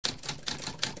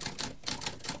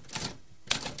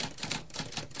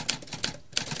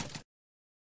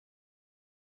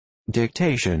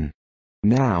Dictation.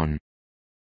 Noun.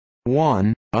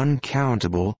 1.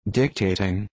 Uncountable.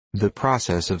 Dictating, the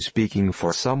process of speaking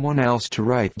for someone else to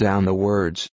write down the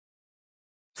words.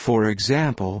 For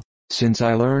example, since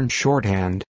I learned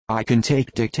shorthand, I can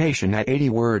take dictation at 80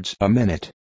 words a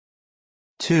minute.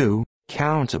 2.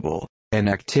 Countable, an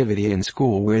activity in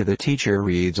school where the teacher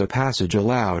reads a passage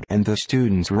aloud and the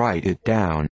students write it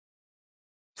down.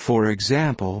 For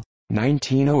example,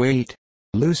 1908,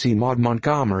 Lucy Maud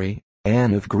Montgomery,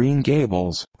 Anne of Green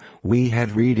Gables. We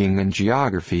had reading and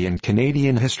geography and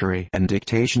Canadian history and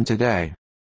dictation today.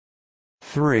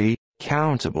 3.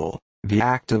 Countable, the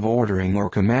act of ordering or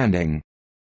commanding.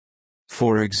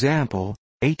 For example,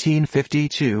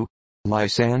 1852,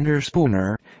 Lysander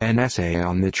Spooner, an essay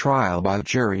on the trial by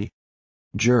jury.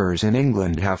 Jurors in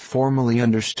England have formally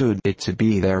understood it to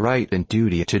be their right and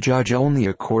duty to judge only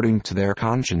according to their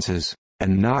consciences,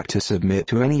 and not to submit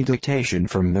to any dictation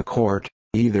from the court,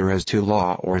 either as to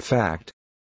law or fact.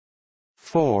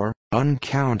 4.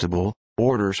 Uncountable,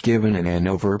 orders given in an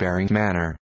overbearing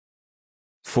manner.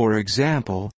 For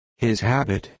example, his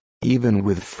habit, even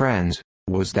with friends,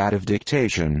 was that of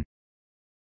dictation.